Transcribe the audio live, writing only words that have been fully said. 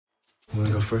Wanna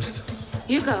go first?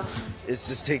 You go. It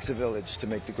just takes a village to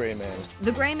make the Gray Man.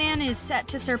 The Gray Man is set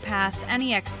to surpass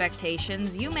any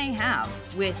expectations you may have,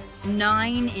 with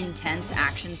 9 intense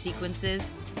action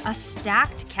sequences, a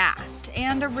stacked cast,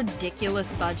 and a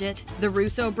ridiculous budget. The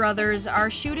Russo brothers are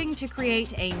shooting to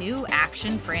create a new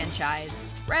action franchise.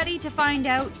 Ready to find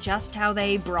out just how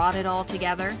they brought it all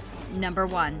together? Number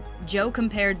 1. Joe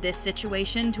compared this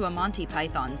situation to a Monty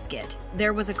Python skit.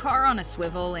 There was a car on a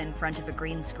swivel in front of a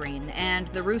green screen, and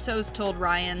the Russos told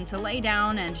Ryan to lay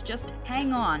down and just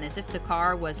hang on as if the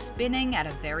car was spinning at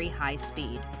a very high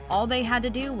speed. All they had to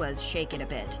do was shake it a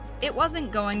bit. It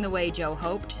wasn't going the way Joe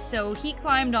hoped, so he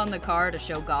climbed on the car to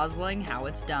show Gosling how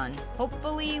it's done.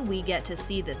 Hopefully, we get to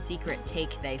see the secret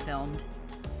take they filmed.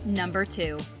 Number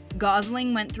 2.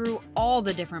 Gosling went through all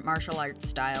the different martial arts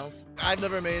styles. I've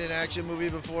never made an action movie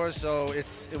before, so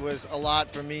it was a lot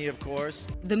for me, of course.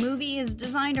 The movie is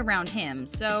designed around him,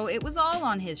 so it was all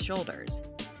on his shoulders.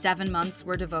 7 months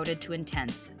were devoted to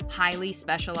intense, highly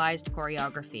specialized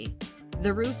choreography.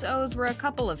 The Russos were a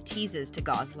couple of teases to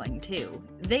Gosling, too.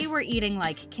 They were eating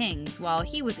like kings while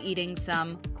he was eating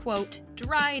some, quote,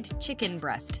 dried chicken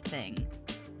breast thing.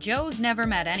 Joe's never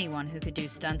met anyone who could do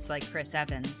stunts like Chris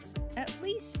Evans, at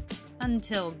least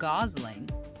until Gosling.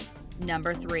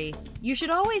 Number 3. You should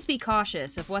always be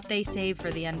cautious of what they save for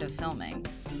the end of filming.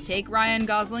 Take Ryan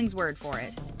Gosling's word for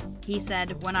it. He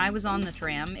said, "When I was on the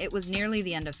tram, it was nearly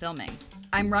the end of filming.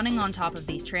 I'm running on top of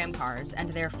these tram cars,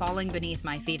 and they're falling beneath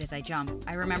my feet as I jump.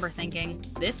 I remember thinking,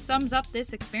 this sums up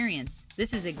this experience.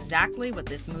 This is exactly what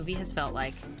this movie has felt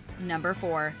like." Number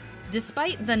 4.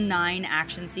 Despite the 9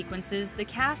 action sequences, the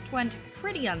cast went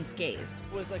pretty unscathed.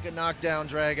 It was like a knockdown,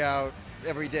 drag out,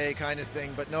 every day kind of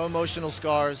thing, but no emotional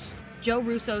scars. Joe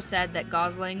Russo said that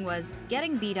Gosling was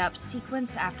getting beat up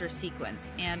sequence after sequence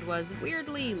and was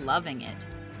weirdly loving it,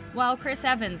 while Chris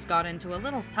Evans got into a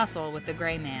little tussle with the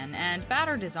Gray Man and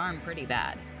battered his arm pretty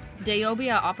bad.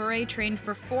 Deobia Opere trained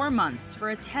for 4 months for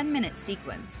a 10-minute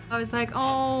sequence. I was like,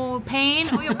 oh, pain?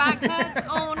 Oh, your back hurts?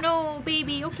 Oh no,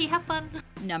 baby. Okay, have fun.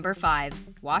 Number 5.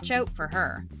 Watch out for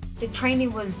her. The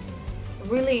training was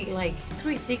really like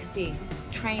 360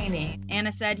 training.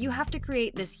 Anna said, "You have to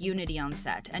create this unity on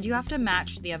set, and you have to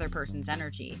match the other person's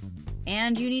energy.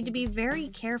 And you need to be very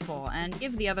careful and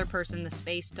give the other person the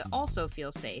space to also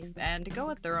feel safe and go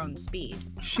at their own speed."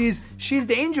 She's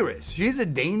dangerous. She's a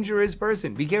dangerous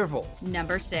person. Be careful.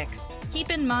 Number 6. Keep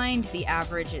in mind the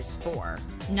average is 4.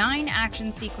 9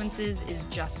 action sequences is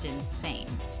just insane.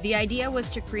 The idea was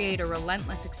to create a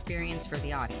relentless experience for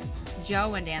the audience.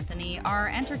 Joe and Anthony are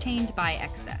entertained by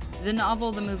excess. The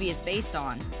novel the movie is based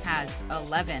on has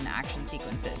 11 action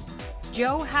sequences.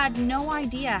 Joe had no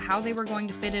idea how they were going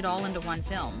to fit it all into one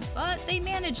film, but they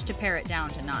managed to pare it down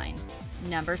to 9.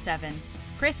 Number 7.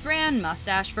 Chris ran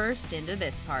mustache first into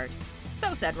this part.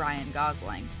 So said Ryan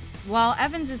Gosling. While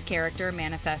Evans's character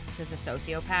manifests as a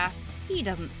sociopath, he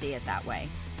doesn't see it that way.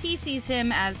 He sees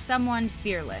him as someone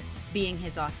fearless, being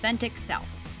his authentic self.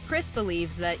 Chris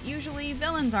believes that usually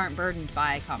villains aren't burdened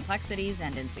by complexities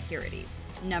and insecurities.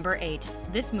 Number 8.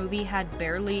 This movie had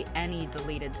barely any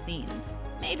deleted scenes.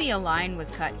 Maybe a line was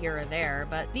cut here or there,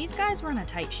 but these guys were on a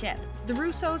tight ship. The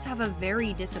Russos have a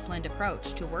very disciplined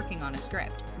approach to working on a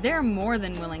script. They're more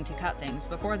than willing to cut things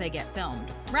before they get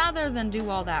filmed, rather than do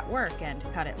all that work and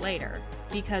cut it later,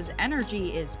 because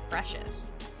energy is precious.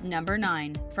 Number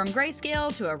 9. From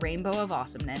grayscale to a rainbow of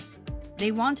awesomeness.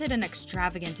 They wanted an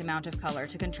extravagant amount of color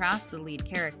to contrast the lead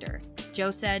character. Joe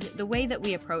said, "The way that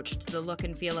we approached the look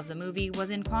and feel of the movie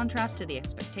was in contrast to the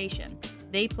expectation.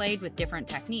 They played with different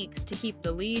techniques to keep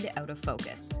the lead out of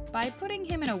focus, by putting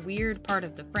him in a weird part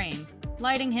of the frame,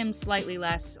 lighting him slightly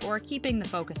less, or keeping the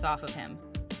focus off of him,"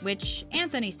 which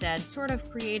Anthony said sort of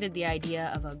created the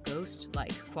idea of a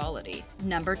ghost-like quality.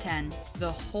 Number 10.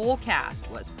 The whole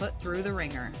cast was put through the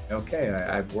ringer. Okay,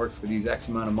 I've worked for these X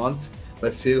amount of months.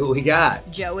 Let's see what we got.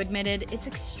 Joe admitted it's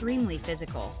extremely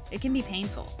physical. It can be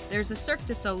painful. There's a Cirque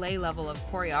du Soleil level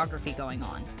of choreography going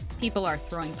on. People are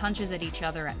throwing punches at each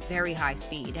other at very high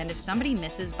speed, and if somebody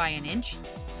misses by an inch,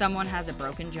 someone has a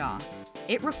broken jaw.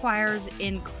 It requires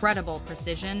incredible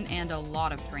precision and a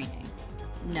lot of training.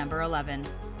 Number 11.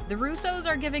 The Russos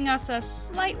are giving us a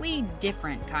slightly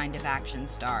different kind of action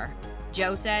star.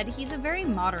 Joe said he's a very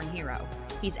modern hero.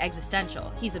 He's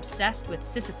existential. He's obsessed with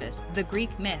Sisyphus, the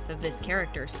Greek myth of this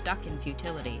character stuck in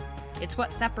futility. It's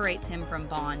what separates him from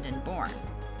Bond and Bourne.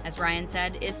 As Ryan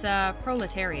said, it's a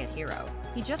proletariat hero.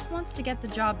 He just wants to get the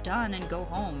job done and go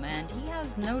home, and he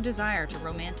has no desire to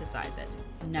romanticize it.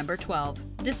 Number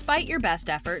 12. Despite your best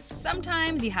efforts,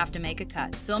 sometimes you have to make a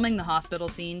cut. Filming the hospital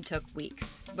scene took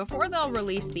weeks. Before they'll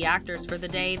release the actors for the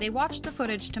day, they watch the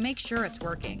footage to make sure it's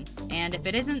working. And if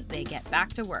it isn't, they get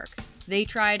back to work. They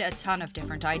tried a ton of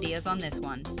different ideas on this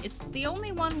one. It's the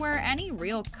only one where any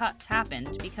real cuts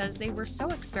happened because they were so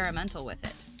experimental with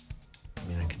it. I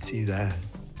mean, I could see that.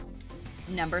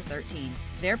 Number 13.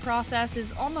 Their process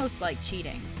is almost like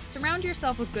cheating. Surround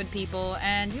yourself with good people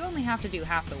and you only have to do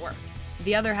half the work.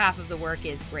 The other half of the work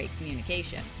is great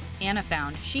communication. Anna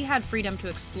found she had freedom to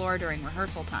explore during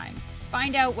rehearsal times,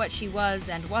 find out what she was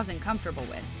and wasn't comfortable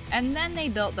with, and then they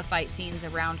built the fight scenes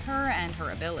around her and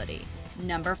her ability.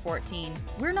 Number 14.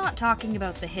 We're not talking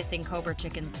about the hissing cobra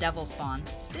chicken's devil spawn,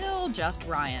 still just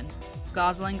Ryan.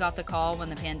 Gosling got the call when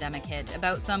the pandemic hit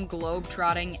about some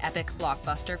globe-trotting epic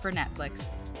blockbuster for Netflix.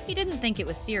 He didn't think it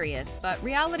was serious, but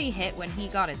reality hit when he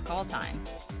got his call time.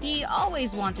 He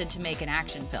always wanted to make an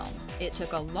action film. It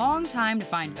took a long time to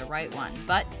find the right one,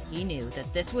 but he knew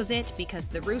that this was it because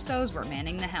the Russos were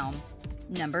manning the helm.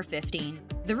 Number 15.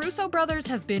 The Russo brothers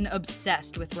have been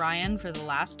obsessed with Ryan for the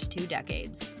last 2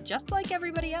 decades, just like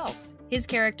everybody else. His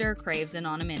character craves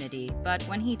anonymity, but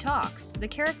when he talks, the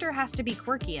character has to be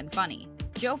quirky and funny.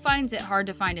 Joe finds it hard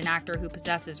to find an actor who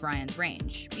possesses Ryan's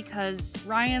range, because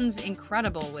Ryan's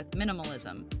incredible with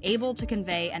minimalism, able to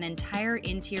convey an entire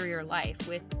interior life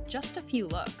with just a few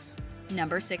looks.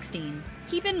 Number 16.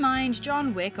 Keep in mind,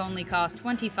 John Wick only cost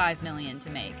 $25 million to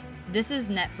make. This is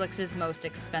Netflix's most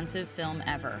expensive film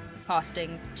ever,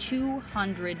 costing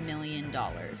 $200 million.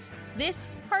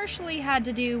 This partially had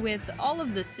to do with all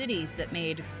of the cities that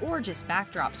made gorgeous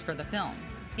backdrops for the film,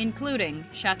 including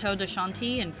Château de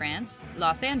Chantilly in France,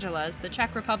 Los Angeles, the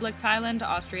Czech Republic, Thailand,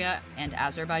 Austria, and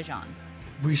Azerbaijan.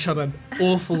 We shot an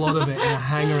awful lot of it in a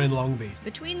hangar in Long Beach.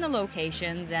 Between the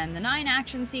locations and the 9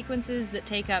 action sequences that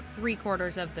take up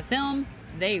 3/4 of the film,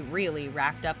 they really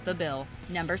racked up the bill.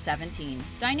 Number 17.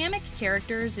 Dynamic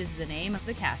characters is the name of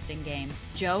the casting game.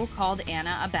 Joe called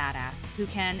Anna a badass who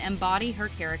can embody her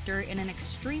character in an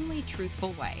extremely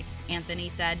truthful way. Anthony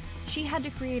said she had to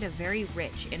create a very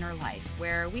rich inner life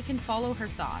where we can follow her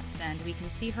thoughts and we can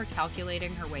see her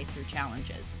calculating her way through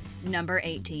challenges. Number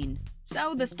 18.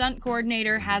 So the stunt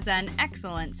coordinator has an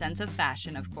excellent sense of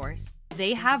fashion, of course.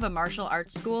 They have a martial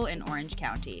arts school in Orange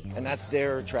County. And that's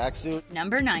their tracksuit?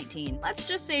 Number 19. Let's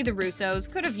just say the Russos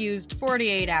could have used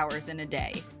 48 hours in a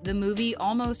day. The movie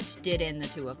almost did in the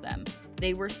 2 of them.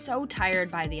 They were so tired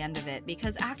by the end of it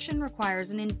because action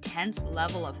requires an intense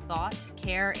level of thought,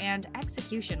 care, and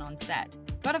execution on set.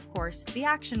 But of course, the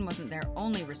action wasn't their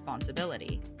only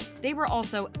responsibility. They were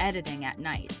also editing at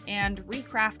night and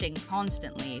recrafting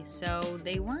constantly, so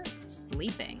they weren't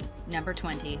sleeping. Number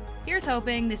 20. Here's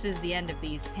hoping this is the end of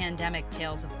these pandemic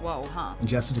tales of woe, huh? And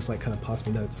Jess would just kind of pass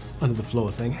me notes under the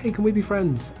floor saying, hey, can we be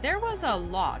friends? There was a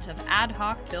lot of ad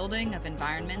hoc building of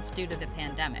environments due to the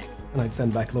pandemic. And I'd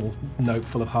send back a little note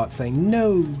full of hearts saying,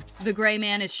 no. The Gray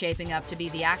Man is shaping up to be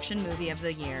the action movie of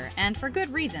the year, and for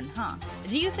good reason, huh?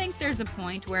 Do you think there's a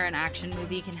point where an action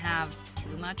movie can have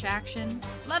too much action?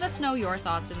 Let us know your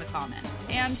thoughts in the comments,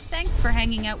 and thanks for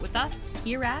hanging out with us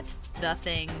here at The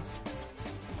Things.